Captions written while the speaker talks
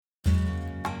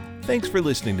Thanks for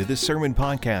listening to this sermon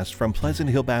podcast from Pleasant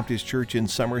Hill Baptist Church in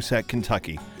Somerset,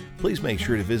 Kentucky. Please make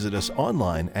sure to visit us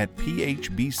online at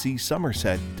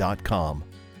phbcsomerset.com.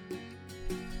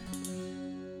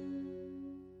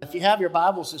 If you have your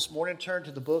Bibles this morning, turn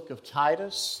to the book of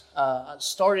Titus. I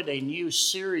started a new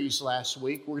series last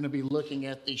week. We're going to be looking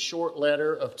at the short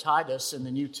letter of Titus in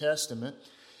the New Testament,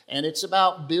 and it's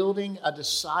about building a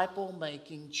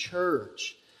disciple-making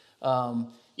church.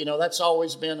 That's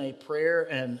always been a prayer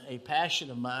and a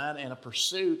passion of mine, and a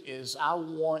pursuit is I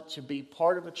want to be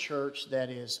part of a church that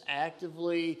is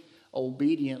actively,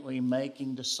 obediently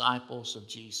making disciples of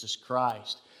Jesus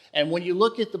Christ. And when you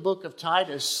look at the book of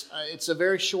Titus, it's a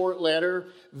very short letter,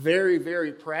 very,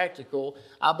 very practical.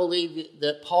 I believe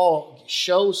that Paul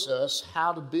shows us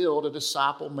how to build a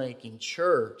disciple-making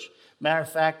church. Matter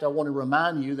of fact, I want to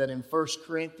remind you that in 1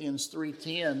 Corinthians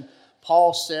 3:10,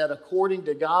 Paul said, according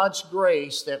to God's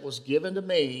grace that was given to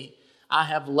me, I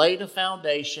have laid a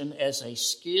foundation as a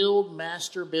skilled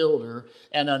master builder,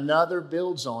 and another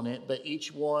builds on it, but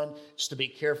each one is to be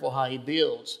careful how he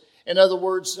builds. In other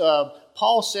words,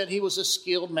 Paul said he was a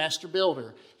skilled master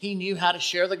builder. He knew how to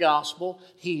share the gospel.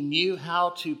 He knew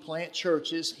how to plant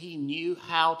churches. He knew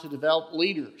how to develop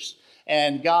leaders.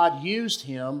 And God used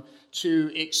him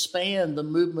to expand the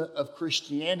movement of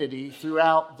Christianity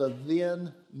throughout the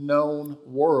then known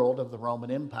world of the Roman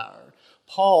Empire.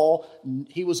 Paul,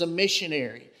 he was a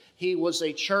missionary. He was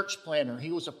a church planter.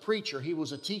 He was a preacher. He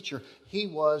was a teacher. He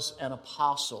was an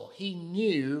apostle. He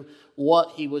knew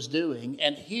what he was doing.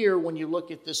 And here, when you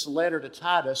look at this letter to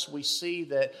Titus, we see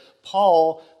that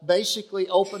Paul basically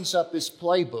opens up his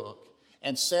playbook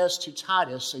and says to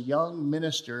Titus, a young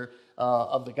minister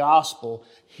of the gospel,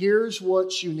 here's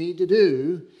what you need to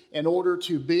do in order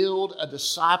to build a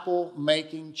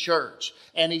disciple-making church.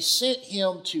 And he sent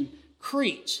him to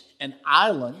Crete, an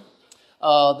island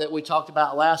that we talked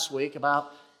about last week,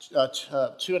 about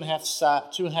two and a half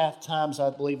times,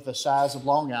 I believe, the size of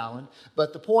Long Island.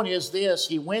 But the point is this,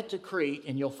 he went to Crete,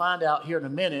 and you'll find out here in a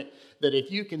minute that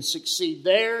if you can succeed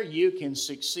there, you can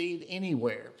succeed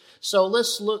anywhere. So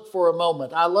let's look for a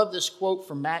moment. I love this quote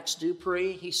from Max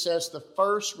Dupree. He says, the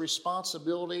first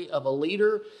responsibility of a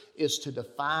leader is to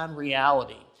define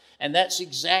reality. And that's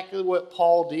exactly what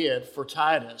Paul did for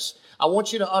Titus. I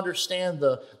want you to understand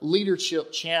the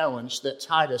leadership challenge that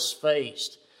Titus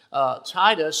faced.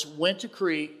 Titus went to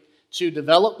Crete to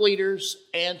develop leaders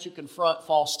and to confront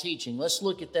false teaching. Let's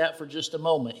look at that for just a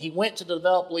moment. He went to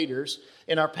develop leaders.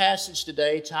 In our passage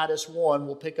today, Titus 1,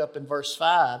 we'll pick up in verse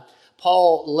 5.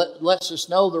 Paul lets us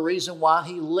know the reason why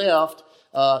he left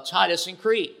Titus in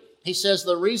Crete. He says,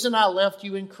 the reason I left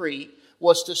you in Crete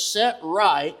was to set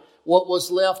right what was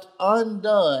left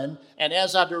undone, and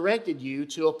as I directed you,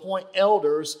 to appoint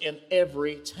elders in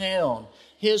every town.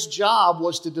 His job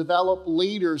was to develop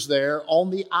leaders there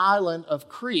on the island of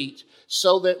Crete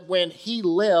so that when he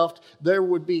left, there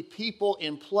would be people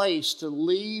in place to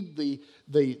lead the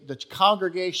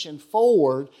congregation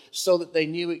forward so that they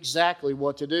knew exactly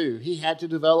what to do. He had to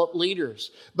develop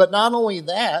leaders. But not only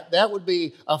that, that would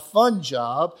be a fun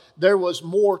job. There was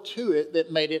more to it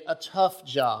that made it a tough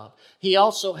job. He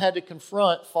also had to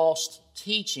confront false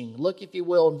teaching. Look, if you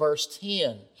will, in verse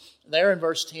 10. There in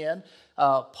verse 10,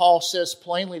 Paul says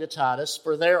plainly to Titus,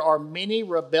 for there are many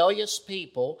rebellious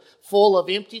people full of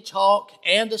empty talk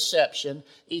and deception,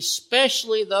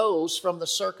 especially those from the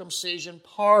circumcision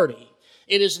party.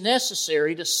 It is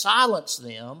necessary to silence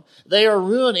them. They are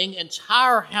ruining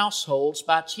entire households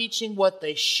by teaching what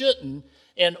they shouldn't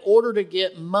in order to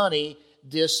get money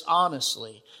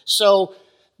dishonestly. So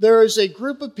there is a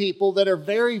group of people that are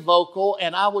very vocal,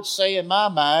 and I would say in my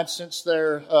mind, since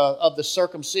they're of the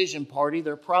circumcision party,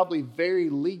 they're probably very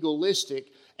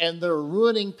legalistic, and they're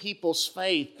ruining people's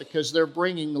faith because they're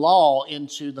bringing law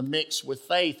into the mix with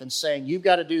faith and saying, you've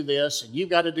got to do this, and you've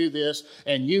got to do this,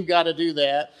 and you've got to do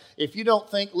that. If you don't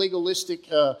think legalistic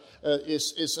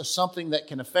is something that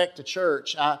can affect the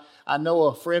church, I know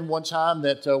a friend one time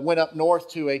that went up north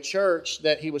to a church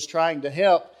that he was trying to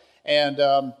help,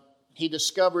 and he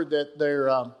discovered that their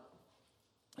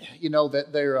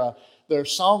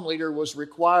song leader was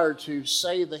required to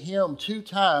say the hymn 2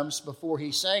 times before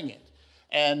he sang it.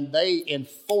 And they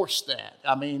enforced that.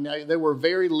 I mean, they were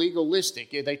very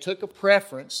legalistic. They took a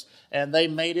preference and they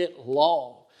made it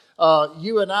law.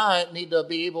 You and I need to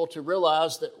be able to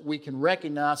realize that we can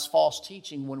recognize false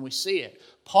teaching when we see it.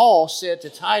 Paul said to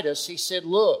Titus, he said,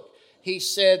 look, he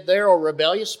said, there are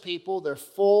rebellious people. They're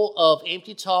full of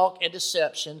empty talk and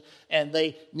deception, and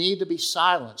they need to be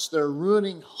silenced. They're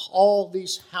ruining all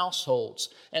these households.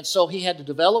 And so he had to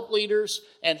develop leaders,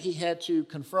 and he had to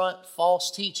confront false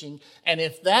teaching. And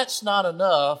if that's not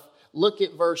enough, Look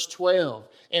at verse 12.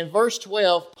 In verse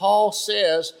 12, Paul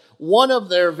says, one of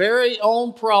their very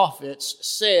own prophets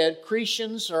said,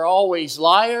 Christians are always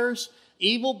liars,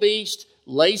 evil beasts,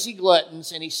 lazy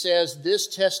gluttons, and he says this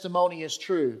testimony is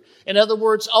true. In other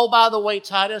words, oh, by the way,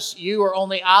 Titus, you are on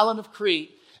the island of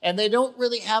Crete, and they don't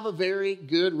really have a very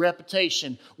good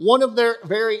reputation. One of their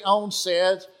very own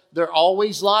said they're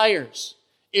always liars.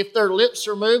 If their lips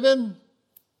are moving,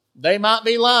 they might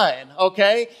be lying,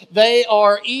 okay? They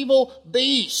are evil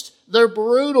beasts. They're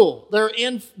brutal.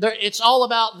 It's all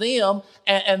about them,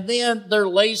 and then they're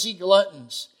lazy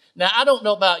gluttons. Now, I don't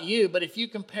know about you, but if you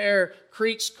compare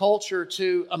Crete's culture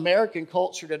to American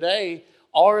culture today,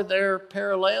 are there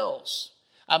parallels?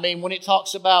 I mean, when it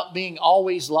talks about being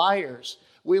always liars,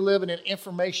 we live in an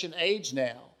information age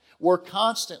now where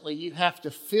constantly you have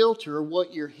to filter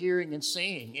what you're hearing and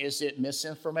seeing. Is it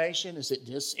misinformation? Is it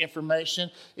disinformation?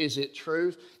 Is it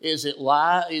truth? Is it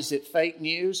lie? Is it fake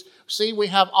news? See, we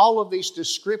have all of these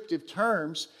descriptive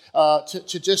terms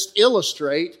to just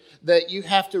illustrate that you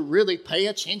have to really pay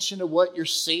attention to what you're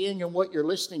seeing and what you're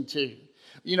listening to.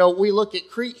 You know, we look at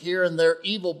Crete here and they're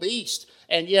evil beasts.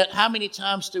 And yet, how many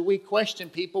times do we question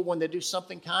people when they do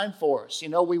something kind for us? You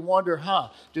know, we wonder,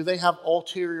 do they have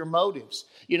ulterior motives?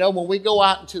 You know, when we go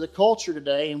out into the culture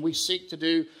today and we seek to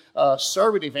do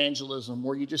servant evangelism,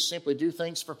 where you just simply do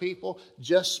things for people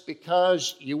just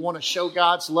because you want to show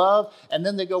God's love, and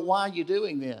then they go, why are you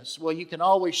doing this? Well, you can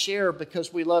always share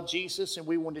because we love Jesus and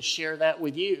we want to share that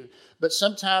with you. But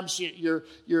sometimes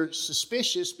you're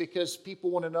suspicious because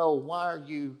people want to know, why are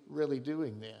you really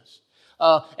doing this?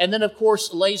 And then, of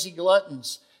course, lazy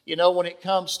gluttons. You know, when it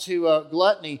comes to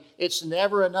gluttony, it's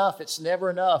never enough. It's never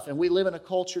enough. And we live in a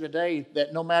culture today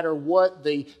that no matter what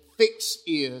the fix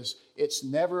is, it's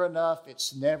never enough.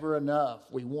 It's never enough.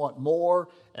 We want more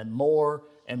and more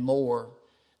and more.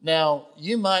 Now,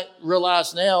 you might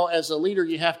realize now as a leader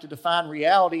you have to define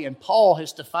reality. And Paul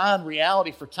has defined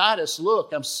reality for Titus.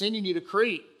 Look, I'm sending you to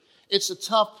Crete. It's a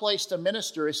tough place to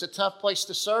minister. It's a tough place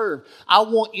to serve. I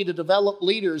want you to develop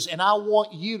leaders, and I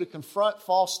want you to confront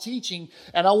false teaching,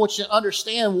 and I want you to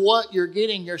understand what you're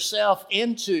getting yourself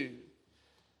into.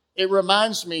 It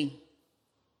reminds me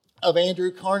of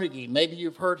Andrew Carnegie. Maybe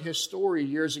you've heard his story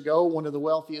years ago, one of the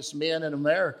wealthiest men in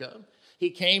America. He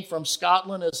came from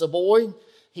Scotland as a boy.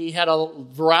 He had a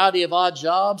variety of odd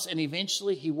jobs, and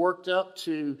eventually he worked up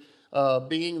to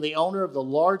being the owner of the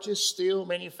largest steel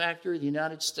manufacturer in the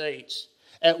United States.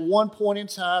 At one point in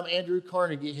time, Andrew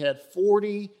Carnegie had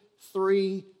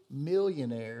 43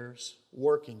 millionaires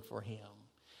working for him.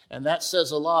 And that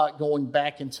says a lot going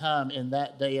back in time in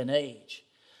that day and age.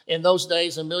 In those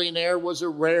days, a millionaire was a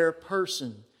rare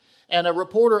person. And a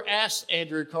reporter asked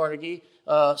Andrew Carnegie,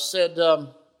 said,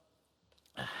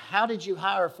 how did you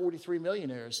hire 43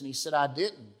 millionaires? And he said, I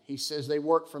didn't. He says, they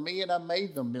worked for me and I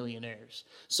made them millionaires.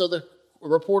 So the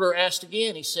reporter asked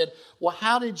again, he said, well,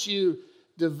 how did you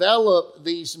develop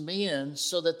these men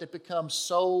so that they become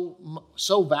so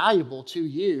valuable to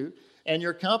you and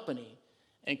your company?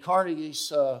 And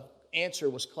Carnegie's answer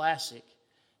was classic.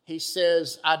 He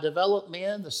says, I develop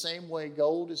men the same way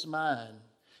gold is mined.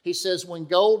 He says, when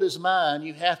gold is mined,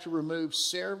 you have to remove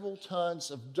several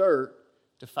tons of dirt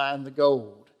to find the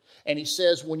gold. And he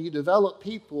says, when you develop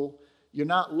people, you're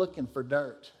not looking for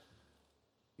dirt.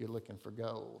 You're looking for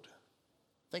gold.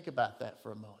 Think about that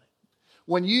for a moment.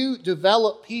 When you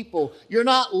develop people, you're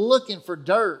not looking for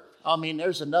dirt. I mean,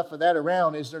 there's enough of that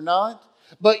around, is there not?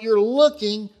 But you're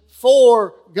looking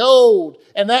for gold.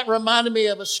 And that reminded me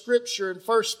of a scripture in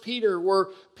 1 Peter where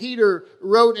Peter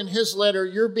wrote in his letter,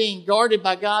 you're being guarded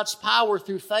by God's power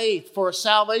through faith for a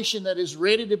salvation that is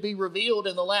ready to be revealed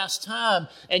in the last time.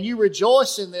 And you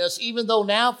rejoice in this, even though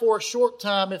now for a short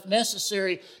time, if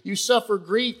necessary, you suffer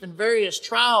grief in various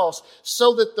trials,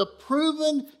 so that the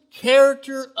proven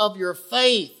character of your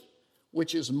faith,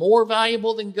 which is more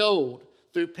valuable than gold,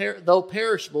 though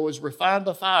perishable, is refined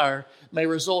by fire, may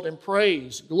result in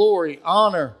praise, glory,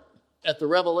 honor at the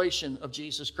revelation of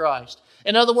Jesus Christ.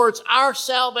 In other words, our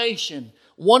salvation,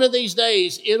 one of these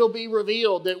days, it'll be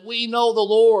revealed that we know the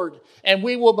Lord and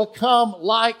we will become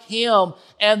like Him.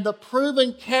 And the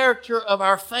proven character of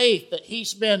our faith that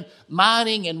He's been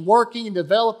mining and working and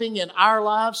developing in our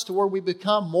lives to where we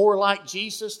become more like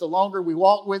Jesus, the longer we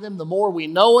walk with Him, the more we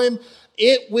know Him,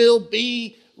 it will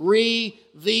be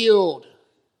revealed.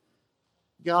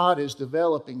 God is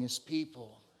developing His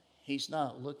people. He's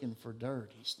not looking for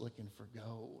dirt. He's looking for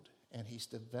gold. And He's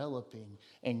developing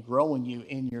and growing you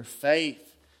in your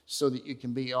faith so that you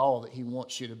can be all that He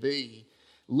wants you to be.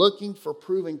 Looking for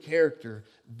proven character,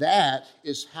 that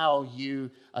is how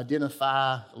you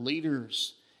identify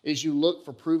leaders, is you look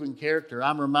for proven character.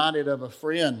 I'm reminded of a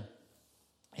friend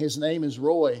His name is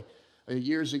Roy.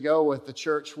 Years ago at the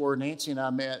church where Nancy and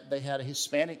I met, they had a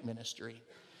Hispanic ministry.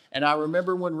 And I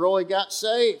remember when Roy got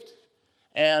saved.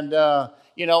 And,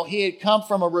 he had come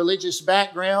from a religious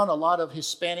background. A lot of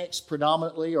Hispanics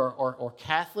predominantly or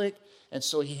Catholic. And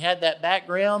so he had that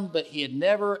background, but he had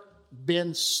never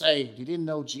been saved. He didn't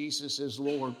know Jesus as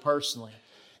Lord personally.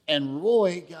 And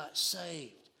Roy got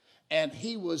saved. And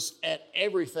he was at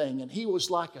everything, and he was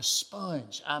like a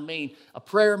sponge. I mean, a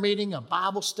prayer meeting, a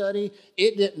Bible study,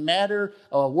 it didn't matter,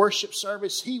 a worship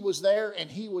service. He was there, and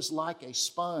he was like a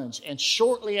sponge. And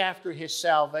shortly after his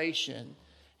salvation,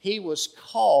 he was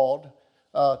called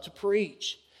to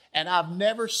preach. And I've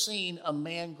never seen a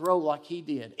man grow like he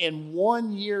did. In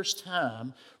 1 year's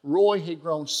time, Roy had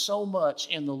grown so much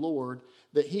in the Lord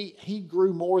that he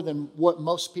grew more than what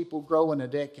most people grow in a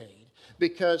decade.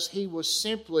 Because he was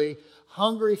simply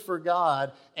hungry for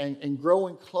God and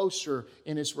growing closer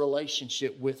in his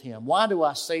relationship with Him. Why do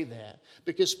I say that?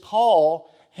 Because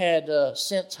Paul had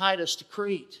sent Titus to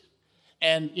Crete.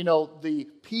 And, the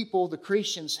people, the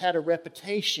Christians, had a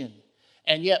reputation.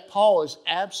 And yet Paul is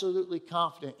absolutely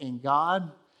confident in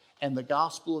God and the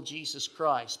gospel of Jesus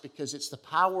Christ, because it's the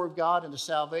power of God and the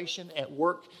salvation at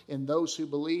work in those who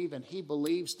believe. And he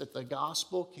believes that the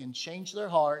gospel can change their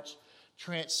hearts,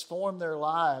 transform their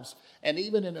lives, and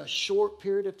even in a short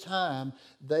period of time,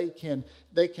 they can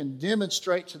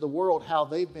demonstrate to the world how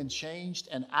they've been changed.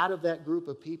 And out of that group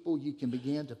of people, you can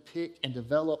begin to pick and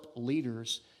develop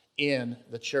leaders in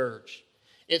the church.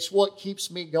 It's what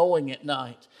keeps me going at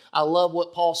night. I love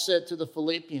what Paul said to the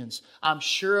Philippians. I'm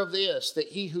sure of this, that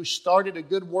he who started a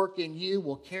good work in you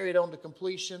will carry it on to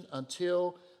completion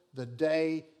until the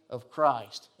day of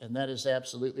Christ. And that is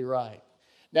absolutely right.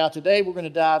 Now, today we're going to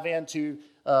dive into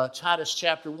Titus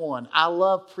chapter 1. I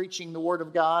love preaching the Word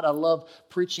of God. I love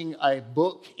preaching a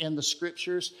book in the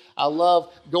Scriptures. I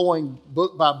love going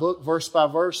book by book, verse by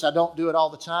verse. I don't do it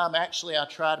all the time. Actually, I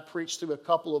try to preach through a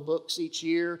couple of books each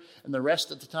year, and the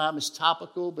rest of the time is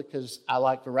topical because I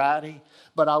like variety.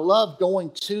 But I love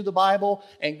going to the Bible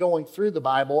and going through the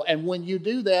Bible. And when you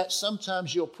do that,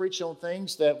 sometimes you'll preach on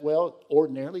things that,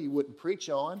 ordinarily you wouldn't preach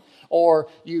on. Or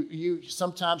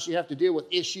sometimes you have to deal with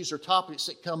issues or topics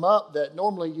that come up that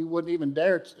normally you wouldn't even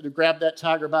dare to grab that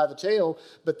tiger by the tail.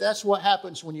 But that's what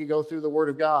happens when you go through the Word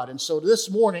of God. And so this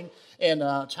morning in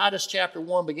Titus chapter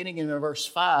 1, beginning in verse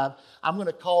 5, I'm going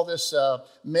to call this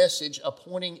message,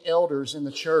 Appointing Elders in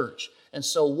the Church. And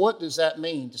so what does that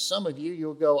mean? To some of you,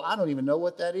 you'll go, I don't even know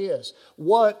what that is.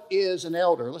 What is an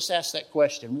elder? Let's ask that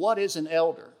question. What is an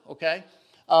elder? Okay?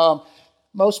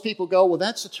 Most people go, well,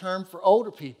 that's a term for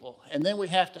older people. And then we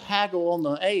have to haggle on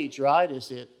the age, right?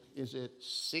 Is it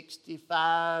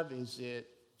 65? Is it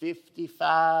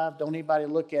 55? Don't anybody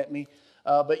look at me.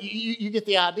 But you get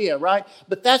the idea, right?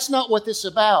 But that's not what this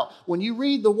is about. When you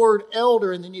read the word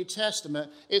elder in the New Testament,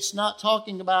 it's not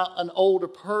talking about an older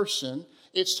person.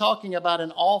 It's talking about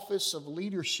an office of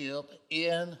leadership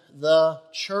in the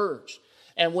church.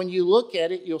 And when you look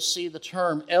at it, you'll see the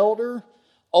term elder,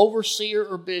 overseer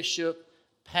or bishop,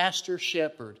 pastor,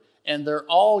 shepherd. And they're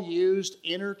all used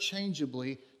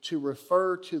interchangeably to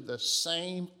refer to the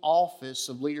same office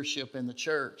of leadership in the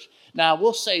church. Now, I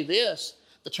will say this.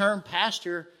 The term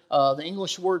pastor, the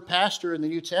English word pastor in the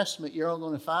New Testament, you're only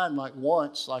going to find like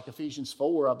once, like Ephesians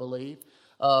 4, I believe.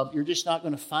 You're just not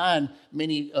going to find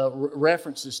many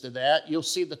references to that. You'll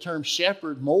see the term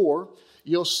shepherd more.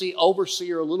 You'll see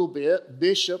overseer a little bit,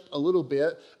 bishop a little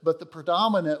bit, but the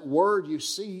predominant word you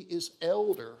see is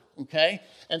elder, okay?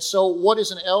 And so what is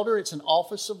an elder? It's an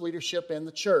office of leadership in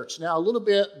the church. Now, a little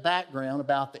bit background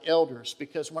about the elders,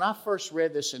 because when I first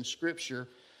read this in Scripture,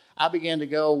 I began to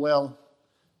go, well,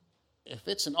 if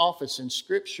it's an office in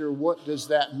Scripture, what does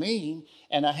that mean?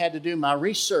 And I had to do my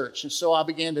research, and so I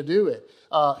began to do it.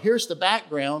 Here's the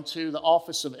background to the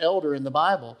office of elder in the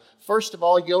Bible. First of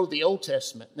all, you go to the Old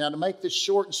Testament. Now, to make this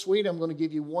short and sweet, I'm going to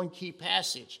give you one key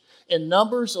passage. In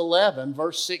Numbers 11,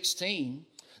 verse 16,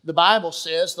 the Bible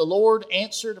says, "The Lord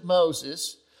answered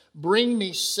Moses, 'Bring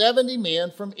me 70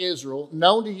 men from Israel,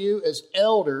 known to you as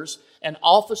elders and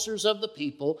officers of the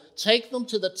people. Take them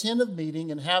to the tent of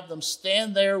meeting and have them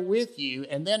stand there with you.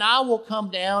 And then I will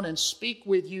come down and speak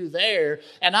with you there.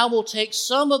 And I will take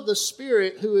some of the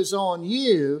Spirit who is on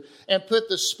you and put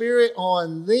the Spirit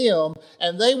on them.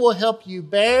 And they will help you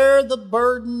bear the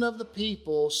burden of the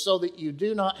people so that you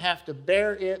do not have to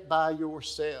bear it by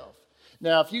yourself.'"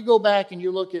 Now, if you go back and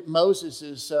you look at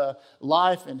Moses'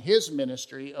 life and his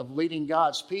ministry of leading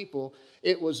God's people,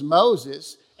 it was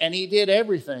Moses, and he did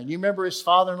everything. You remember his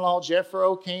father-in-law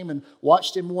Jethro came and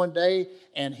watched him one day,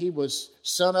 and he was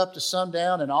sun up to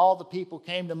sundown, and all the people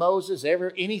came to Moses.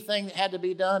 Anything that had to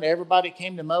be done, everybody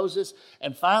came to Moses.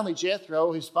 And finally,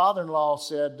 Jethro, his father-in-law,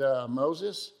 said,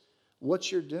 Moses,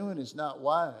 what you're doing is not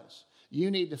wise.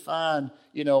 You need to find,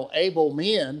 able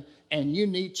men, and you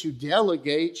need to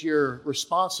delegate your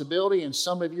responsibility and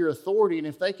some of your authority. And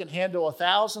if they can handle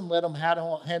 1,000, let them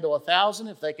handle 1,000.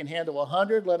 If they can handle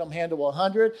 100, let them handle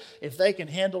 100. If they can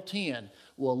handle 10,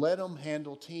 well, let them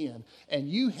handle 10. And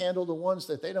you handle the ones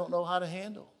that they don't know how to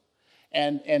handle.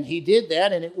 And he did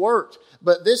that, and it worked.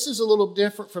 But this is a little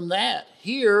different from that.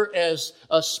 Here, as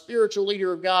a spiritual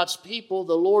leader of God's people,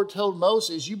 the Lord told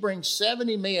Moses, you bring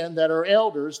 70 men that are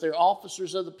elders, they're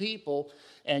officers of the people,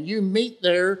 and you meet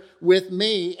there with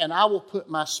me, and I will put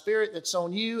my spirit that's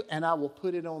on you, and I will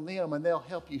put it on them, and they'll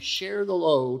help you share the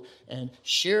load and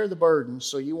share the burden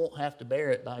so you won't have to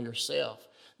bear it by yourself.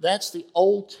 That's the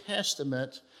Old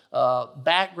Testament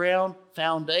background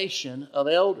foundation of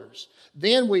elders.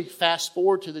 Then we fast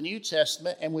forward to the New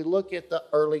Testament, and we look at the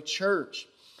early church.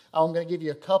 I'm going to give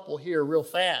you a couple here real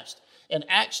fast. In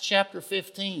Acts chapter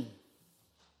 15,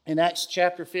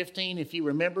 if you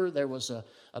remember, there was a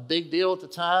big deal at the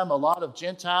time. A lot of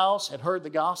Gentiles had heard the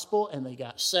gospel and they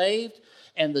got saved.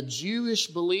 And the Jewish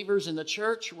believers in the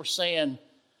church were saying,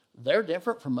 they're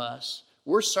different from us.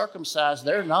 We're circumcised.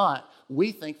 They're not.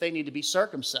 We think they need to be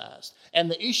circumcised. And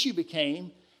the issue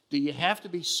became, do you have to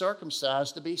be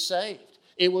circumcised to be saved?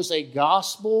 It was a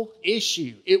gospel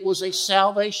issue. It was a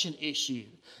salvation issue.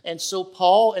 And so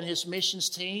Paul and his missions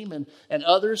team and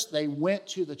others, they went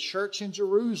to the church in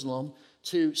Jerusalem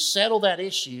to settle that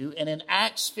issue. And in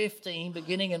Acts 15,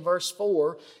 beginning in verse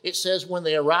 4, it says, when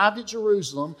they arrived at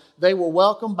Jerusalem, they were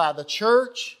welcomed by the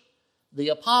church, the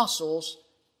apostles,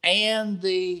 and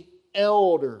the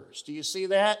elders. Do you see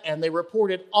that? And they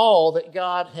reported all that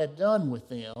God had done with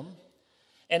them.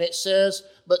 And it says,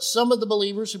 but some of the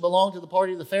believers who belonged to the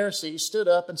party of the Pharisees stood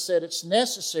up and said it's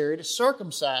necessary to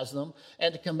circumcise them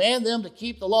and to command them to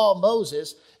keep the law of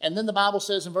Moses. And then the Bible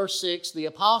says in verse 6, the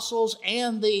apostles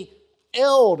and the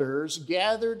elders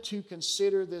gathered to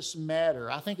consider this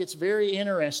matter. I think it's very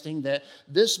interesting that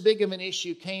this big of an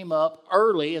issue came up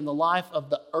early in the life of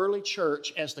the early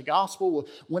church as the gospel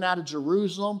went out of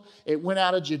Jerusalem, it went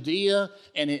out of Judea,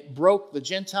 and it broke the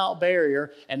Gentile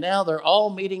barrier, and now they're all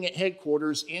meeting at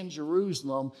headquarters in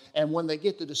Jerusalem, and when they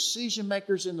get the decision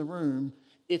makers in the room,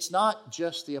 it's not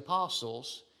just the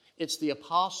apostles, it's the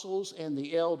apostles and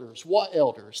the elders. What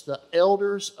elders? The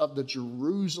elders of the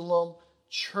Jerusalem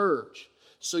church.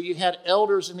 So you had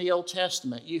elders in the Old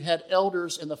Testament. You had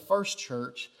elders in the first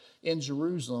church in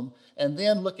Jerusalem. And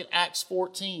then look at Acts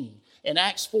 14. In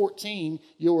Acts 14,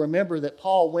 you'll remember that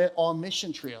Paul went on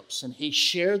mission trips and he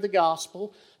shared the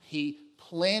gospel. He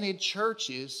planted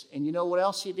churches. And you know what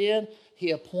else he did?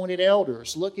 He appointed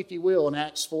elders. Look, if you will, in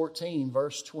Acts 14,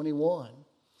 verse 21.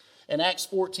 In Acts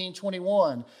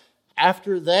 14:21,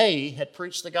 after they had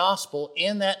preached the gospel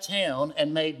in that town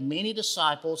and made many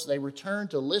disciples, they returned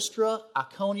to Lystra,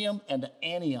 Iconium, and to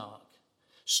Antioch,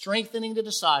 strengthening the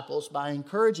disciples by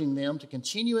encouraging them to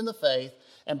continue in the faith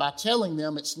and by telling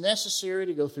them it's necessary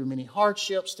to go through many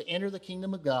hardships to enter the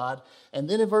kingdom of God. And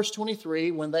then in verse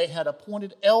 23, when they had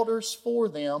appointed elders for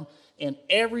them in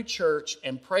every church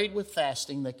and prayed with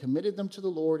fasting, they committed them to the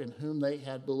Lord in whom they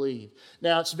had believed.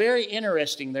 Now, it's very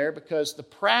interesting there because the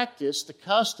practice, the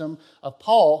custom of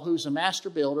Paul, who's a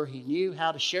master builder, he knew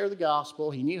how to share the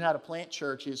gospel, he knew how to plant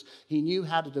churches, he knew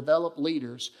how to develop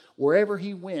leaders. Wherever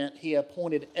he went, he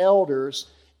appointed elders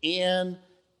in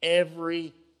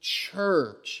every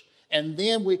church. And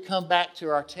then we come back to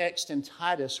our text in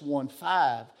Titus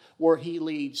 1:5, where he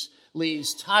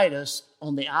leads Titus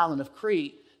on the island of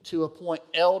Crete to appoint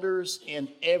elders in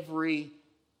every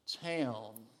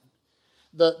town.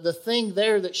 The thing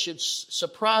there that should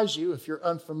surprise you if you're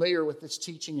unfamiliar with this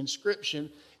teaching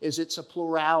inscription is it's a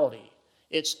plurality.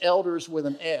 It's elders with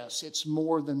an S. It's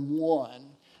more than one.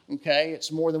 Okay,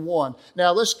 it's more than one.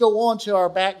 Now let's go on to our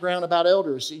background about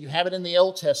elders. You have it in the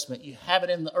Old Testament. You have it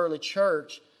in the early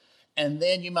church. And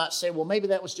then you might say, well, maybe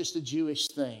that was just a Jewish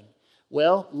thing.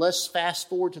 Well, let's fast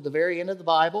forward to the very end of the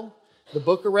Bible, the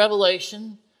book of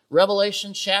Revelation.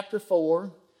 Revelation chapter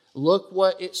 4, look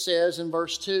what it says in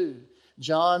verse 2.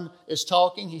 John is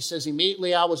talking. He says,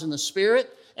 immediately I was in the Spirit,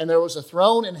 and there was a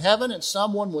throne in heaven, and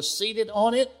someone was seated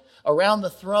on it. Around the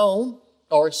throne,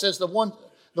 or it says the one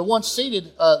The one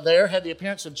seated there had the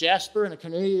appearance of jasper and a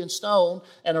carnelian stone,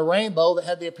 and a rainbow that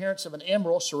had the appearance of an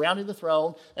emerald surrounding the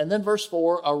throne. And then verse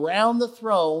 4, around the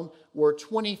throne were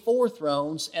 24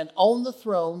 thrones, and on the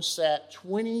thrones sat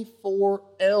 24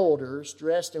 elders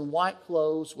dressed in white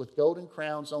clothes with golden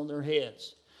crowns on their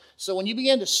heads. So when you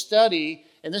begin to study,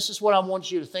 and this is what I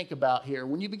want you to think about here,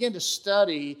 when you begin to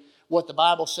study what the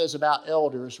Bible says about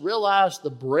elders, realize the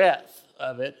breadth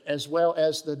of it as well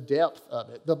as the depth of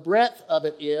it. The breadth of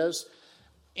it is,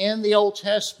 in the Old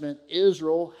Testament,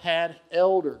 Israel had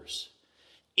elders.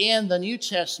 In the New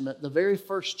Testament, the very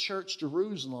first church,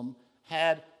 Jerusalem,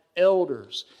 had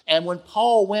elders. And when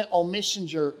Paul went on mission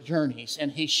journeys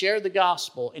and he shared the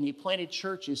gospel and he planted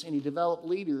churches and he developed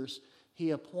leaders, he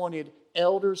appointed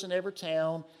elders in every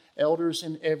town, elders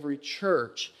in every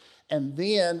church. And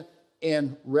then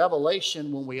in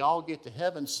Revelation, when we all get to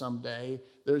heaven someday,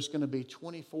 there's going to be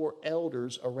 24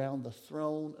 elders around the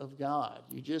throne of God.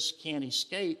 You just can't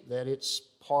escape that it's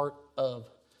part of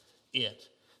it.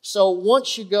 So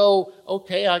once you go,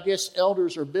 okay, I guess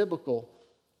elders are biblical,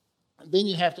 then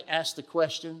you have to ask the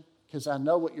question, because I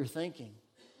know what you're thinking,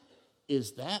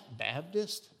 is that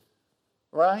Baptist?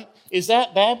 Right? Is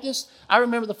that Baptist? I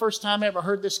remember the first time I ever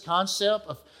heard this concept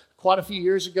of quite a few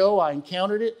years ago. I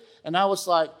encountered it, and I was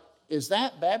like, is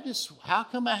that Baptist? How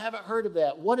come I haven't heard of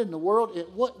that? What in the world?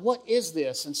 What is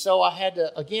this? And so I had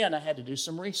to do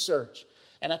some research.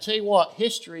 And I tell you what,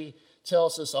 history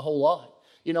tells us a whole lot.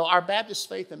 You know, our Baptist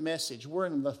Faith and Message, we're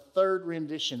in the third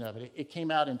rendition of it. It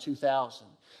came out in 2000.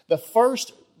 The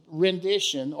first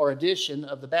rendition or edition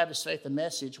of the Baptist Faith and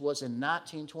Message was in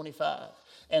 1925.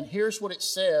 And here's what it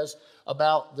says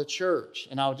about the church.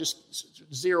 And I'll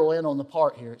just zero in on the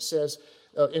part here. It says,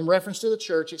 in reference to the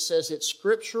church, it says its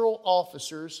scriptural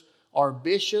officers are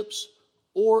bishops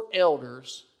or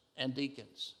elders and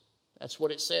deacons. That's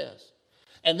what it says.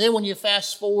 And then when you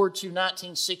fast forward to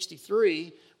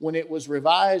 1963, when it was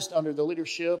revised under the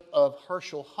leadership of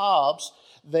Herschel Hobbs,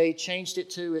 they changed it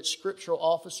to its scriptural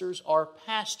officers are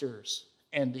pastors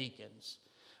and deacons.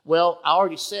 Well, I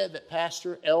already said that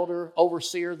pastor, elder,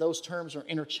 overseer, those terms are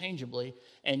interchangeably,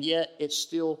 and yet it's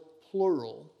still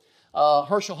plural.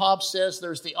 Herschel Hobbs says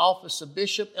there's the office of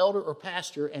bishop, elder, or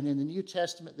pastor, and in the New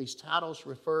Testament, these titles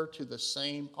refer to the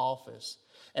same office.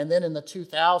 And then in the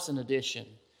 2000 edition,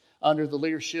 under the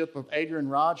leadership of Adrian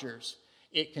Rogers,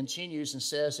 it continues and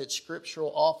says its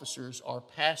scriptural officers are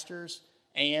pastors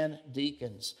and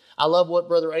deacons. I love what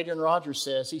Brother Adrian Rogers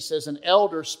says. He says an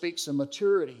elder speaks of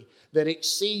maturity that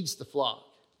exceeds the flock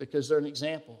because they're an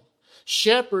example.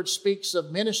 Shepherd speaks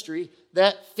of ministry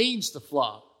that feeds the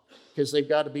flock because they've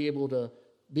got to be able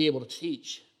to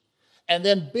teach. And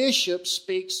then bishop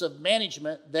speaks of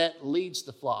management that leads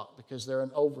the flock because they're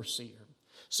an overseer.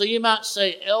 So you might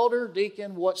say, elder,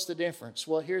 deacon, what's the difference?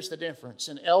 Well, here's the difference.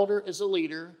 An elder is a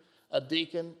leader, a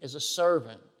deacon is a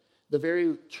servant. The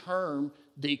very term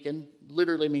deacon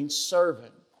literally means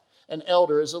servant. An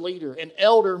elder is a leader. An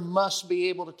elder must be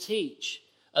able to teach.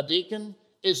 A deacon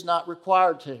is not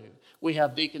required to. We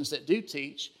have deacons that do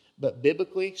teach, but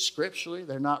biblically, scripturally,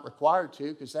 they're not required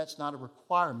to because that's not a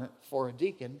requirement for a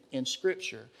deacon in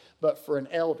Scripture. But for an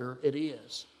elder, it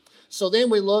is. So then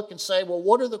we look and say, well,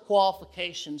 what are the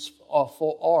qualifications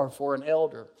for an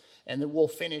elder? And then we'll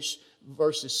finish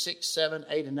verses 6, 7,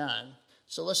 8, and 9.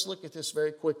 So let's look at this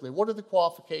very quickly. What are the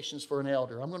qualifications for an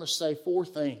elder? I'm going to say 4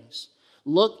 things.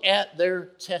 Look at their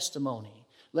testimony.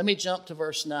 Let me jump to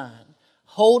verse 9.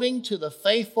 Holding to the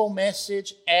faithful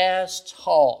message as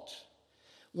taught.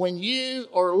 When you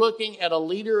are looking at a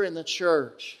leader in the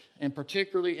church, and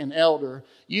particularly an elder,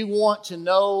 you want to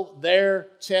know their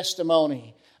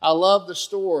testimony. I love the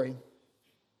story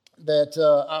that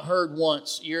I heard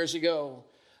once years ago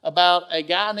about a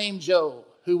guy named Joe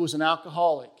who was an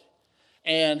alcoholic.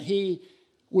 And he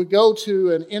would go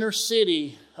to an inner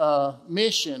city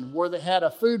mission where they had a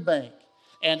food bank.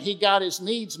 And he got his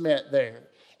needs met there.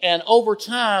 And over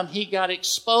time, he got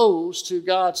exposed to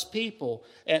God's people.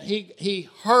 And he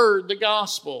heard the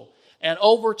gospel. And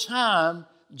over time,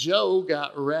 Joe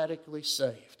got radically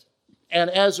saved. And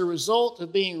as a result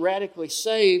of being radically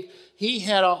saved, he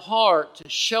had a heart to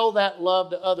show that love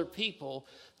to other people,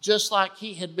 just like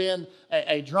he had been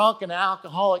a drunken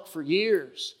alcoholic for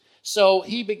years. So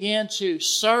he began to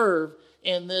serve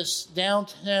in this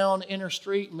downtown inner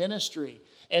street ministry.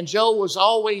 And Joe was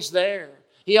always there.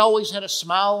 He always had a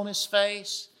smile on his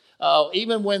face.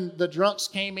 Even when the drunks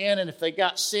came in and if they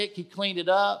got sick, he cleaned it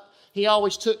up. He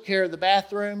always took care of the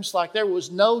bathrooms. Like there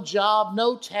was no job,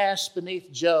 no task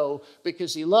beneath Joe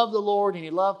because he loved the Lord and he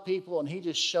loved people and he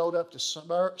just showed up to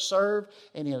serve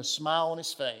and he had a smile on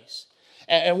his face.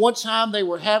 And one time they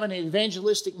were having an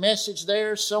evangelistic message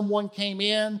there. Someone came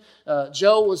in.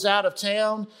 Joe was out of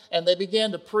town, and they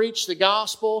began to preach the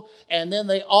gospel. And then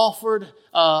they offered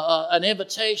an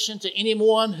invitation to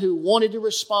anyone who wanted to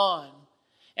respond.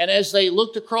 And as they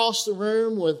looked across the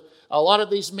room with a lot of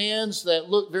these men that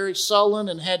looked very sullen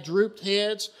and had drooped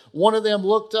heads, one of them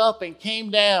looked up and came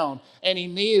down, and he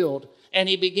kneeled. And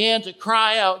he began to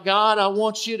cry out, God, I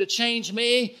want you to change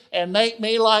me and make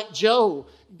me like Joe.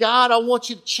 God, I want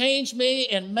you to change me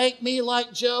and make me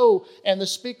like Joe. And the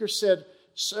speaker said,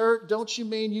 sir, don't you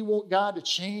mean you want God to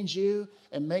change you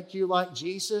and make you like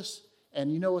Jesus?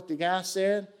 And you know what the guy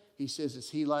said? He says, is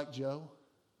he like Joe?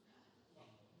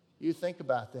 You think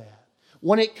about that.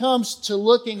 When it comes to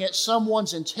looking at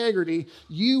someone's integrity,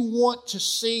 you want to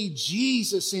see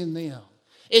Jesus in them.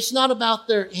 It's not about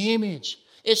their image.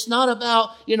 It's not about,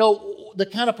 the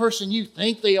kind of person you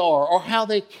think they are or how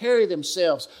they carry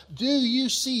themselves. Do you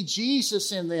see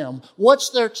Jesus in them?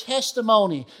 What's their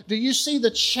testimony? Do you see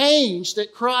the change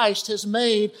that Christ has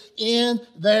made in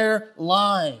their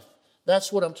life?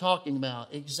 That's what I'm talking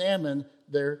about. Examine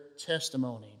their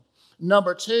testimony.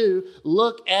 Number 2,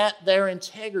 look at their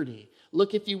integrity.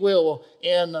 Look, if you will,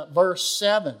 in verse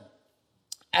 7.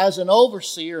 As an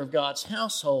overseer of God's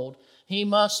household, he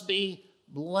must be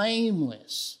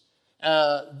blameless.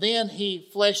 Then he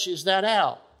fleshes that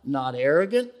out. Not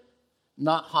arrogant,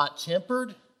 not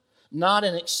hot-tempered, not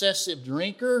an excessive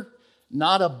drinker,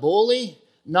 not a bully,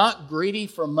 not greedy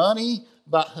for money,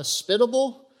 but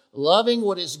hospitable, loving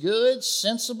what is good,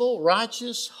 sensible,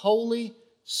 righteous, holy,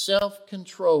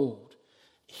 self-controlled.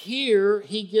 Here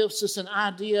he gives us an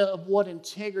idea of what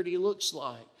integrity looks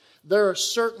like. There are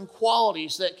certain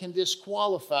qualities that can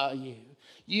disqualify you.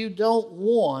 You don't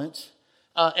want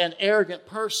an arrogant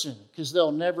person, because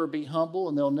they'll never be humble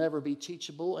and they'll never be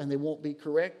teachable and they won't be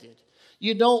corrected.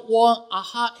 You don't want a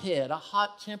hothead, a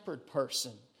hot-tempered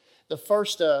person. The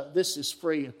first, this is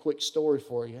free, a quick story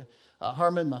for you.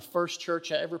 Herman, my first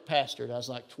church I ever pastored, I was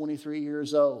like 23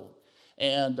 years old.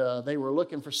 And they were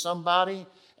looking for somebody,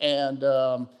 and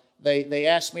they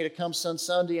asked me to come some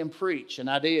Sunday and preach, and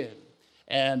I did.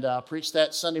 And I preached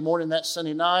that Sunday morning, that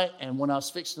Sunday night. And when I was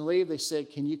fixing to leave, they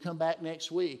said, can you come back next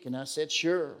week? And I said,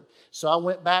 sure. So I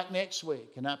went back next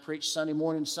week, and I preached Sunday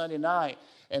morning, Sunday night.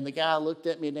 And the guy looked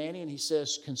at me, Danny, and he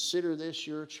says, consider this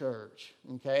your church.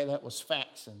 Okay, that was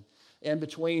Faxon. In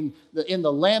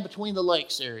the land between the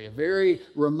lakes area, very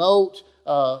remote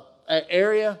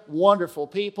area, wonderful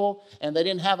people. And they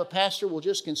didn't have a pastor. Well,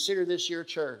 just consider this your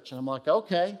church. And I'm like,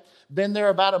 okay. Been there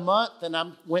about a month, and I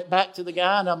went back to the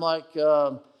guy, and I'm like,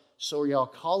 so are y'all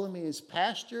calling me as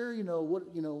pastor?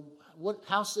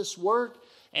 How's this work?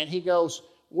 And he goes,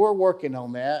 we're working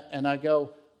on that. And I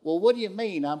go, well, what do you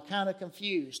mean? I'm kind of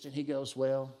confused. And he goes,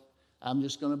 well, I'm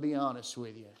just going to be honest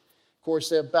with you. Of course,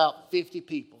 there are about 50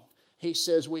 people. He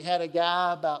says, we had a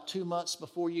guy about 2 months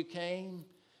before you came.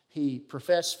 He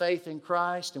professed faith in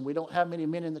Christ, and we don't have many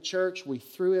men in the church. We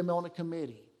threw him on a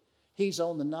committee. He's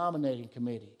on the nominating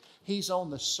committee. He's on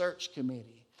the search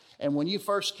committee. And when you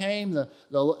first came,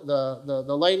 the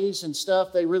ladies and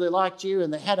stuff, they really liked you.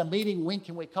 And they had a meeting, when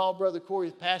can we call Brother Corey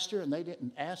the pastor? And they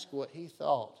didn't ask what he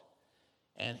thought.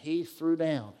 And he threw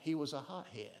down. He was a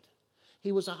hothead.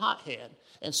 He was a hothead.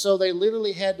 And so they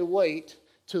literally had to wait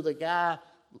till the guy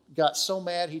got so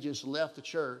mad he just left the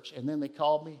church. And then they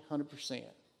called me 100%.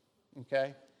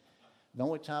 Okay? The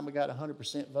only time I got a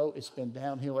 100% vote, it's been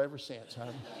downhill ever since,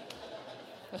 honey.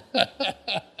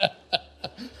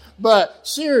 But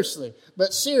seriously,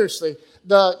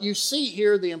 you see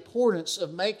here the importance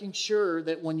of making sure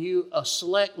that when you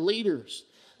select leaders,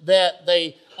 that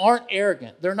they aren't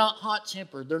arrogant, they're not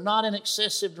hot-tempered, they're not an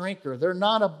excessive drinker, they're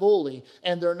not a bully,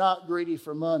 and they're not greedy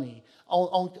for money.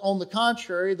 On the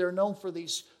contrary, they're known for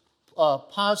these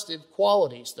positive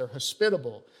qualities. They're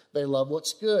hospitable, they love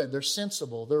what's good, they're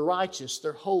sensible, they're righteous,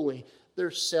 they're holy,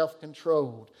 they're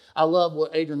self-controlled. I love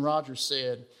what Adrian Rogers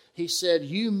said. He said,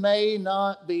 you may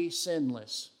not be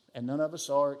sinless, and none of us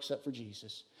are except for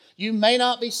Jesus. You may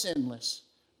not be sinless,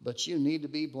 but you need to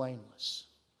be blameless.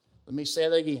 Let me say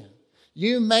that again.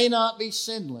 You may not be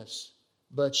sinless,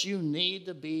 but you need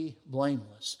to be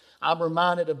blameless. I'm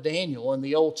reminded of Daniel in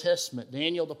the Old Testament.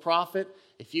 Daniel the prophet,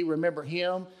 if you remember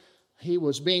him, he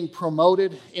was being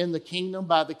promoted in the kingdom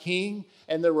by the king,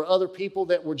 and there were other people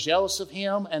that were jealous of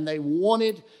him, and they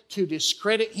wanted to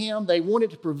discredit him. They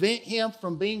wanted to prevent him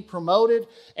from being promoted,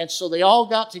 and so they all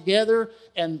got together,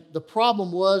 and the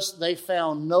problem was they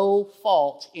found no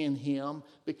fault in him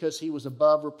because he was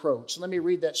above reproach. So let me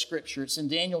read that scripture. It's in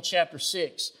Daniel chapter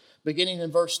 6, Beginning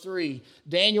in verse 3,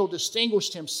 Daniel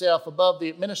distinguished himself above the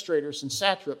administrators and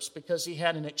satraps because he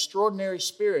had an extraordinary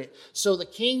spirit. So the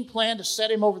king planned to set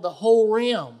him over the whole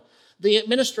realm. The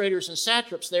administrators and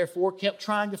satraps, therefore, kept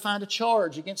trying to find a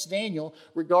charge against Daniel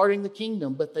regarding the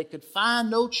kingdom, but they could find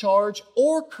no charge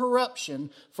or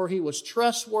corruption, for he was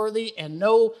trustworthy, and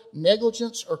no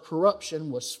negligence or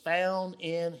corruption was found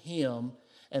in him.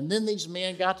 And then these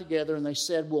men got together and they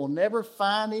said, we'll never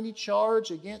find any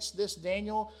charge against this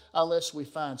Daniel unless we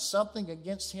find something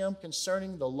against him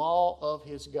concerning the law of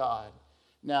his God.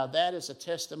 Now that is a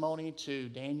testimony to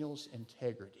Daniel's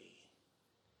integrity.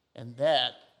 And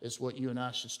that is what you and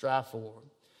I should strive for.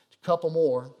 A couple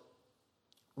more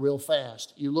real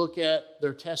fast. You look at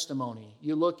their testimony.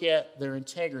 You look at their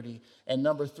integrity. And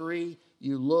number 3,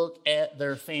 you look at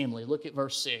their family. Look at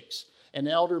verse 6. An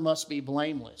elder must be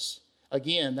blameless.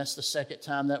 Again, that's the second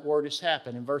time that word has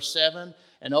happened. In verse 7,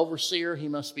 an overseer, he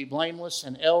must be blameless.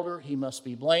 An elder, he must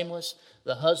be blameless.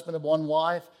 The husband of one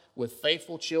wife with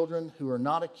faithful children who are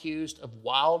not accused of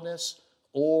wildness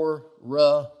or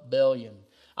rebellion.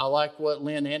 I like what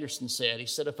Lynn Anderson said. He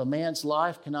said, if a man's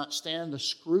life cannot stand the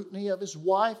scrutiny of his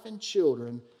wife and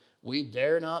children, we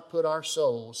dare not put our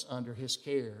souls under his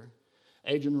care.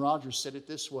 Adrian Rogers said it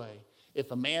this way: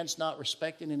 if a man's not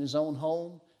respected in his own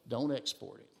home, don't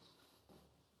export it.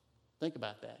 Think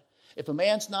about that. If a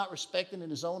man's not respected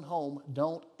in his own home,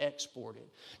 don't export it.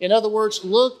 In other words,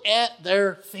 look at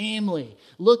their family,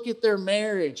 look at their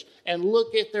marriage, and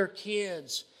look at their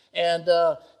kids. And,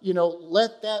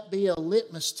 let that be a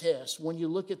litmus test when you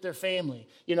look at their family.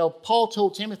 Paul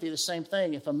told Timothy the same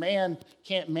thing. If a man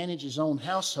can't manage his own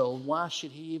household, why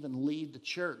should he even lead the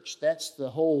church? That's the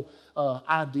whole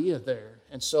idea there.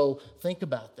 And so think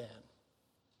about that.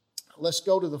 Let's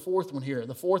go to the fourth one here.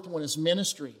 The fourth one is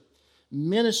ministry.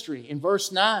 Ministry in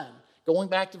verse 9. Going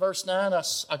back to verse 9,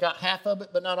 I got half of it,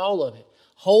 but not all of it.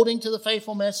 Holding to the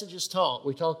faithful messages taught.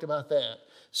 We talked about that.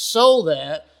 So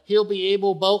that he'll be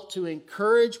able both to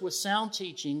encourage with sound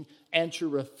teaching and to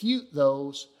refute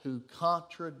those who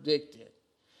contradict it.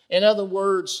 In other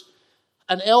words,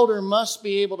 an elder must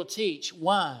be able to teach.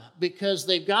 Why? Because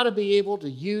they've got to be able to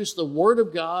use the Word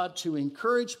of God to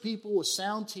encourage people with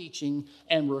sound teaching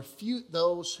and refute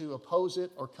those who oppose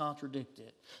it or contradict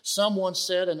it. Someone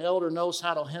said an elder knows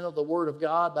how to handle the Word of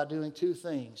God by doing 2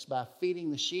 things: by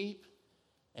feeding the sheep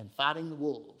and fighting the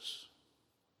wolves.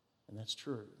 And that's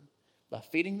true. By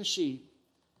feeding the sheep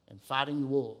and fighting the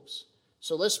wolves.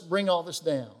 So let's bring all this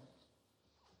down.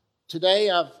 Today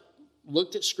I've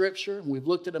looked at Scripture and we've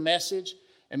looked at a message,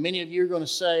 and many of you are going to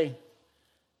say,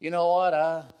 you know what,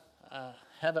 I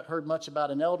haven't heard much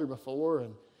about an elder before,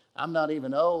 and I'm not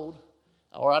even old,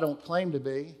 or I don't claim to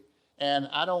be, and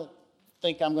I don't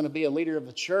think I'm going to be a leader of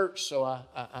the church, so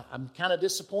I'm kind of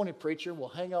disappointed, preacher. Well,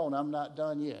 hang on, I'm not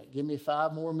done yet. Give me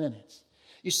 5 more minutes.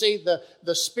 You see,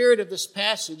 the spirit of this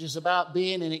passage is about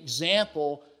being an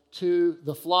example to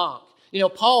the flock.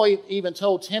 Paul even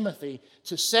told Timothy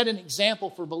to set an example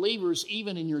for believers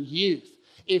even in your youth.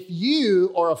 If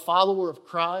you are a follower of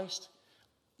Christ,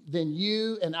 then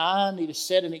you and I need to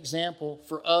set an example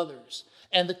for others.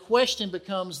 And the question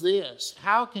becomes this: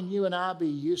 how can you and I be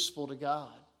useful to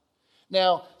God?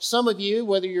 Now, some of you,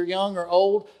 whether you're young or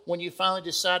old, when you finally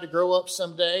decide to grow up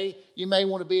someday, you may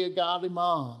want to be a godly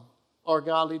mom, or a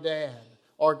godly dad,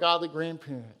 or a godly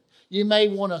grandparent. You may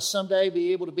want to someday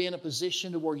be able to be in a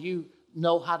position to where you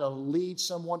know how to lead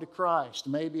someone to Christ,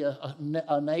 maybe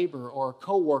a neighbor or a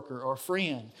coworker or a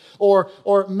friend. Or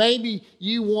maybe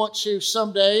you want to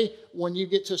someday, when you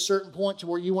get to a certain point to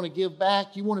where you want to give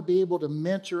back, you want to be able to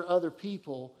mentor other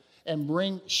people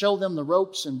and show them the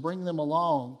ropes and bring them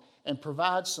along and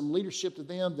provide some leadership to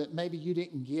them that maybe you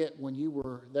didn't get when you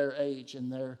were their age in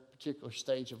their particular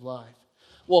stage of life.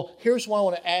 Well, here's what I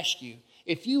want to ask you.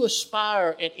 If you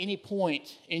aspire at any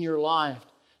point in your life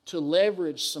to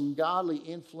leverage some godly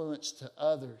influence to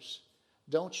others,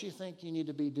 don't you think you need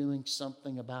to be doing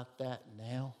something about that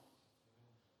now?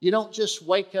 You don't just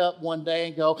wake up one day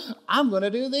and go, I'm going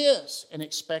to do this, and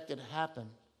expect it to happen.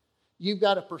 You've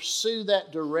got to pursue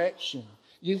that direction.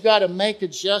 You've got to make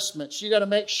adjustments. You've got to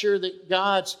make sure that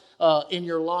God's in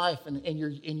your life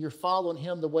and you're following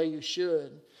Him the way you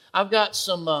should. I've got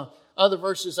some other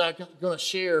verses I'm going to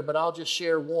share, but I'll just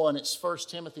share one. It's 1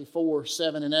 Timothy 4,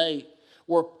 7 and 8,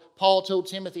 where Paul told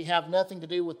Timothy, have nothing to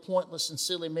do with pointless and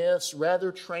silly myths.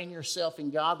 Rather, train yourself in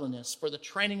godliness. For the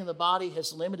training of the body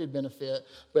has limited benefit,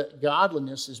 but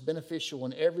godliness is beneficial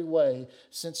in every way,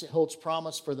 since it holds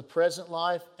promise for the present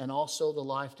life and also the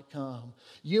life to come.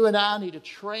 You and I need to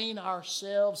train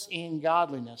ourselves in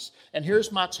godliness. And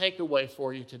here's my takeaway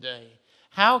for you today.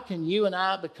 How can you and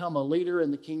I become a leader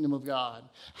in the kingdom of God?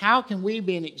 How can we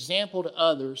be an example to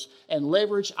others and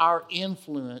leverage our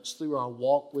influence through our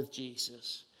walk with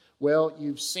Jesus? Well,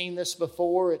 you've seen this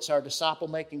before. It's our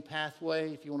disciple-making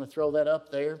pathway, if you want to throw that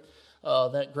up there,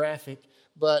 that graphic.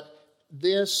 But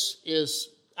this is,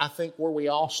 I think, where we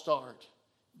all start.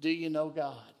 Do you know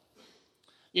God?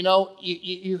 You know,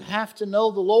 you have to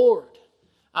know the Lord.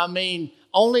 I mean,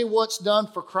 only what's done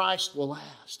for Christ will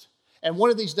last. And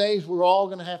one of these days, we're all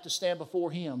going to have to stand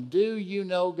before Him. Do you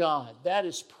know God? That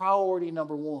is priority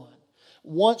number one.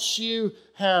 Once you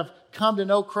have come to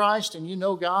know Christ and you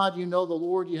know God, you know the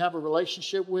Lord, you have a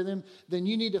relationship with Him, then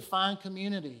you need to find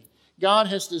community. God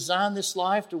has designed this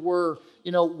life to where,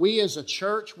 we as a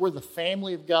church, we're the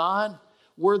family of God.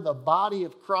 We're the body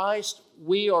of Christ.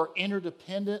 We are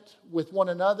interdependent with one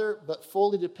another, but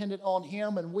fully dependent on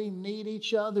Him, and we need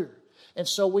each other. And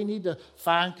so we need to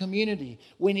find community.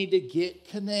 We need to get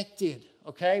connected,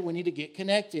 okay? We need to get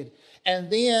connected.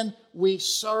 And then we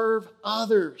serve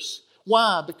others.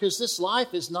 Why? Because this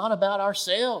life is not about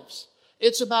ourselves.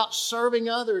 It's about serving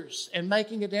others and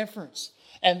making a difference.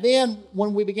 And then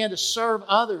when we begin to serve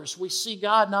others, we see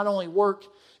God not only work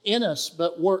in us,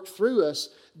 but work through us.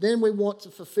 Then we want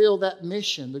to fulfill that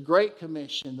mission, the Great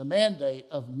Commission, the mandate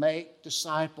of make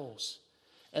disciples.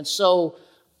 And so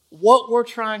what we're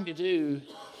trying to do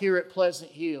here at Pleasant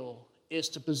Hill is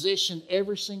to position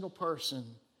every single person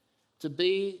to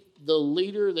be the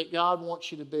leader that God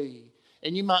wants you to be.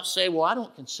 And you might say, well, I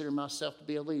don't consider myself to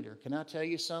be a leader. Can I tell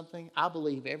you something? I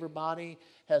believe everybody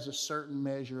has a certain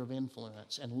measure of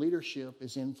influence, and leadership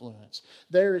is influence.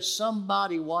 There is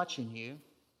somebody watching you.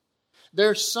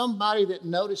 There's somebody that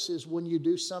notices when you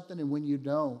do something and when you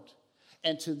don't.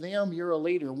 And to them, you're a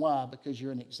leader. Why? Because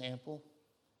you're an example.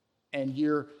 And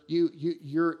your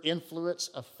influence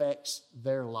affects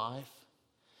their life.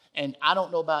 And I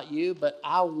don't know about you, but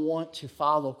I want to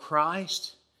follow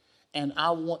Christ. And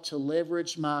I want to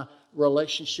leverage my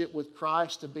relationship with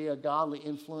Christ to be a godly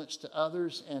influence to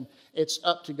others. And it's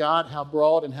up to God how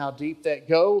broad and how deep that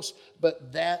goes.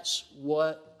 But that's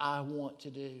what I want to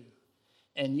do.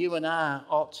 And you and I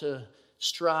ought to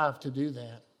strive to do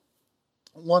that.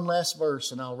 One last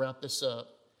verse, and I'll wrap this up.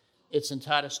 It's in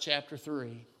Titus chapter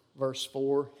 3, verse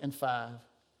 4 and 5.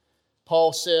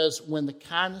 Paul says, when the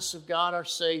kindness of God our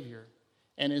Savior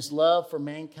and His love for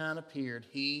mankind appeared,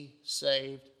 He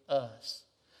saved us.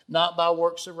 Not by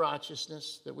works of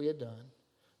righteousness that we had done,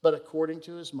 but according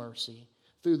to His mercy,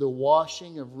 through the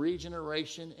washing of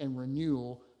regeneration and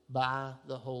renewal by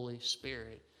the Holy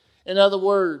Spirit. In other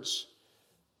words,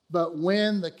 but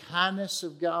when the kindness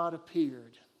of God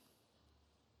appeared,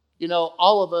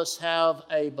 all of us have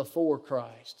a before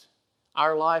Christ.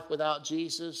 Our life without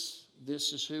Jesus,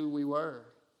 this is who we were.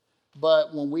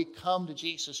 But when we come to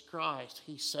Jesus Christ,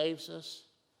 He saves us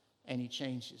and He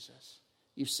changes us.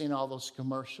 You've seen all those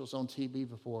commercials on TV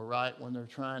before, right? When they're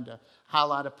trying to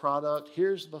highlight a product.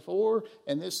 Here's before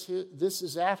and this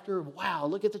is after. Wow,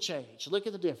 look at the change. Look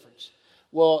at the difference.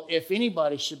 Well, if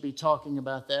anybody should be talking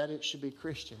about that, it should be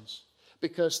Christians.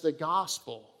 Because the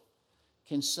gospel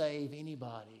can save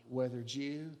anybody, whether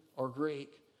Jew or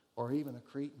Greek or even a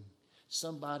Cretan.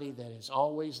 Somebody that is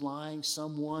always lying,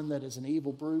 someone that is an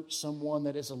evil brute, someone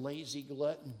that is a lazy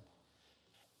glutton.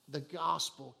 The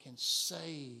gospel can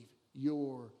save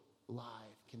your life,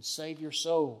 can save your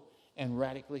soul and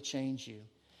radically change you.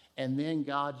 And then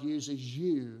God uses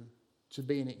you to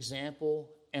be an example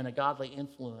and a godly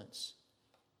influence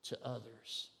to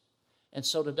others. And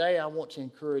so today I want to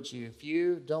encourage you, if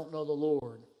you don't know the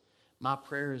Lord, my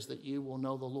prayer is that you will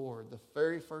know the Lord. The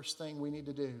very first thing we need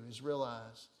to do is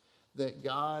realize that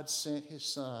God sent His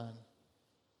Son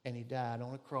and He died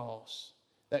on a cross.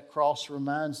 That cross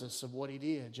reminds us of what He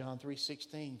did. John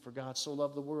 3:16, for God so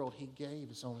loved the world, He gave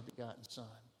His only begotten Son.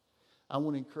 I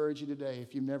want to encourage you today,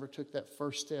 if you never took that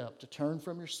first step, to turn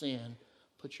from your sin,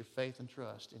 put your faith and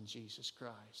trust in Jesus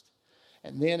Christ.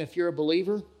 And then if you're a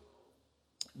believer,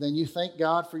 then you thank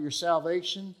God for your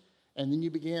salvation, and then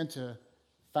you begin to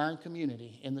find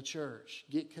community in the church.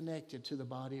 Get connected to the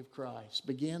body of Christ.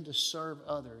 Begin to serve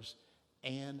others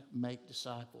and make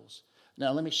disciples.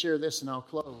 Now, let me share this and I'll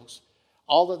close.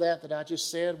 All of that I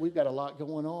just said, we've got a lot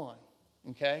going on,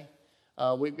 okay?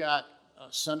 We've got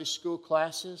Sunday school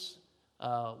classes.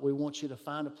 We want you to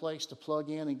find a place to plug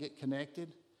in and get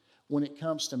connected. When it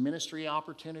comes to ministry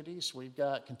opportunities, we've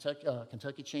got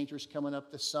Kentucky Changers coming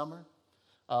up this summer.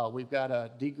 We've got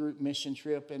a D-group mission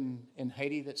trip in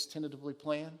Haiti that's tentatively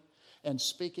planned. And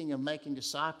speaking of making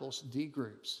disciples,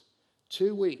 D-groups.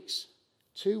 2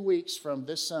 weeks from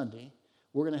this Sunday,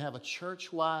 we're going to have a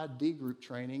church-wide D-group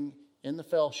training in the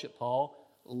fellowship hall,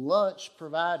 lunch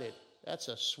provided. That's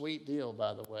a sweet deal,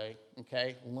 by the way,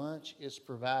 okay? Lunch is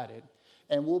provided,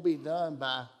 and we'll be done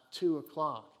by 2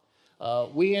 o'clock.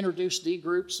 We introduced D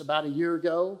groups about a year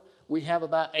ago. We have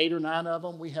about 8 or 9 of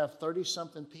them. We have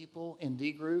 30-something people in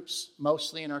D groups,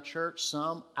 mostly in our church,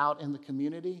 some out in the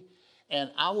community. And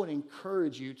I would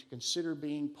encourage you to consider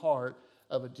being part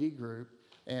of a D group.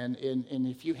 And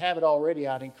if you have it already,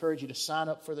 I'd encourage you to sign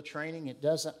up for the training. It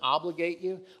doesn't obligate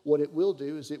you. What it will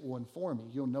do is it will inform you.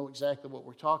 You'll know exactly what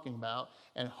we're talking about.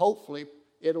 And hopefully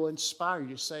it'll inspire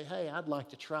you to say, hey, I'd like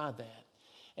to try that.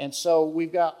 And so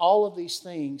we've got all of these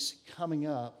things coming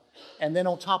up. And then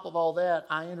on top of all that,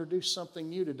 I introduced something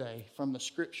new today from the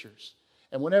Scriptures.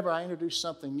 And whenever I introduce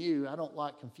something new, I don't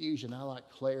like confusion. I like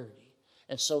clarity.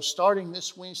 And so starting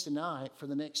this Wednesday night for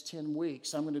the next 10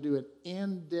 weeks, I'm going to do an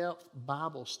in-depth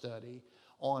Bible study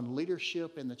on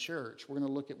leadership in the church. We're going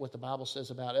to look at what the Bible says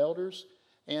about elders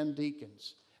and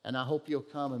deacons. And I hope you'll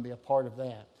come and be a part of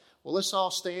that. Well, let's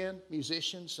all stand,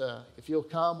 musicians. If you'll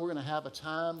come, we're going to have a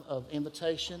time of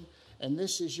invitation, and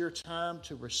this is your time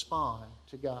to respond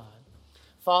to God.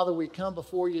 Father, we come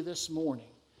before you this morning.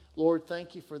 Lord,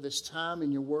 thank you for this time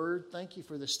in your word. Thank you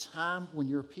for this time when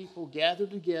your people gather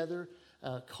together,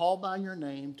 call by your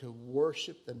name to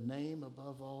worship the name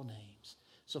above all names.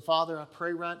 So, Father, I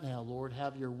pray right now, Lord,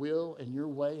 have your will and your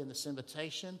way in this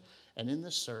invitation and in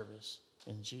this service.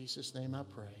 In Jesus' name I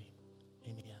pray.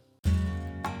 Amen.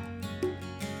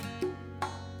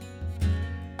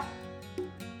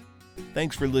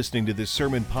 Thanks for listening to this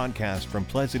sermon podcast from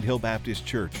Pleasant Hill Baptist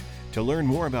Church. To learn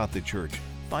more about the church,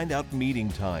 find out meeting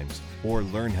times, or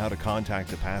learn how to contact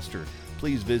the pastor,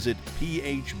 please visit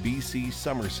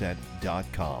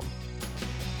phbcsomerset.com.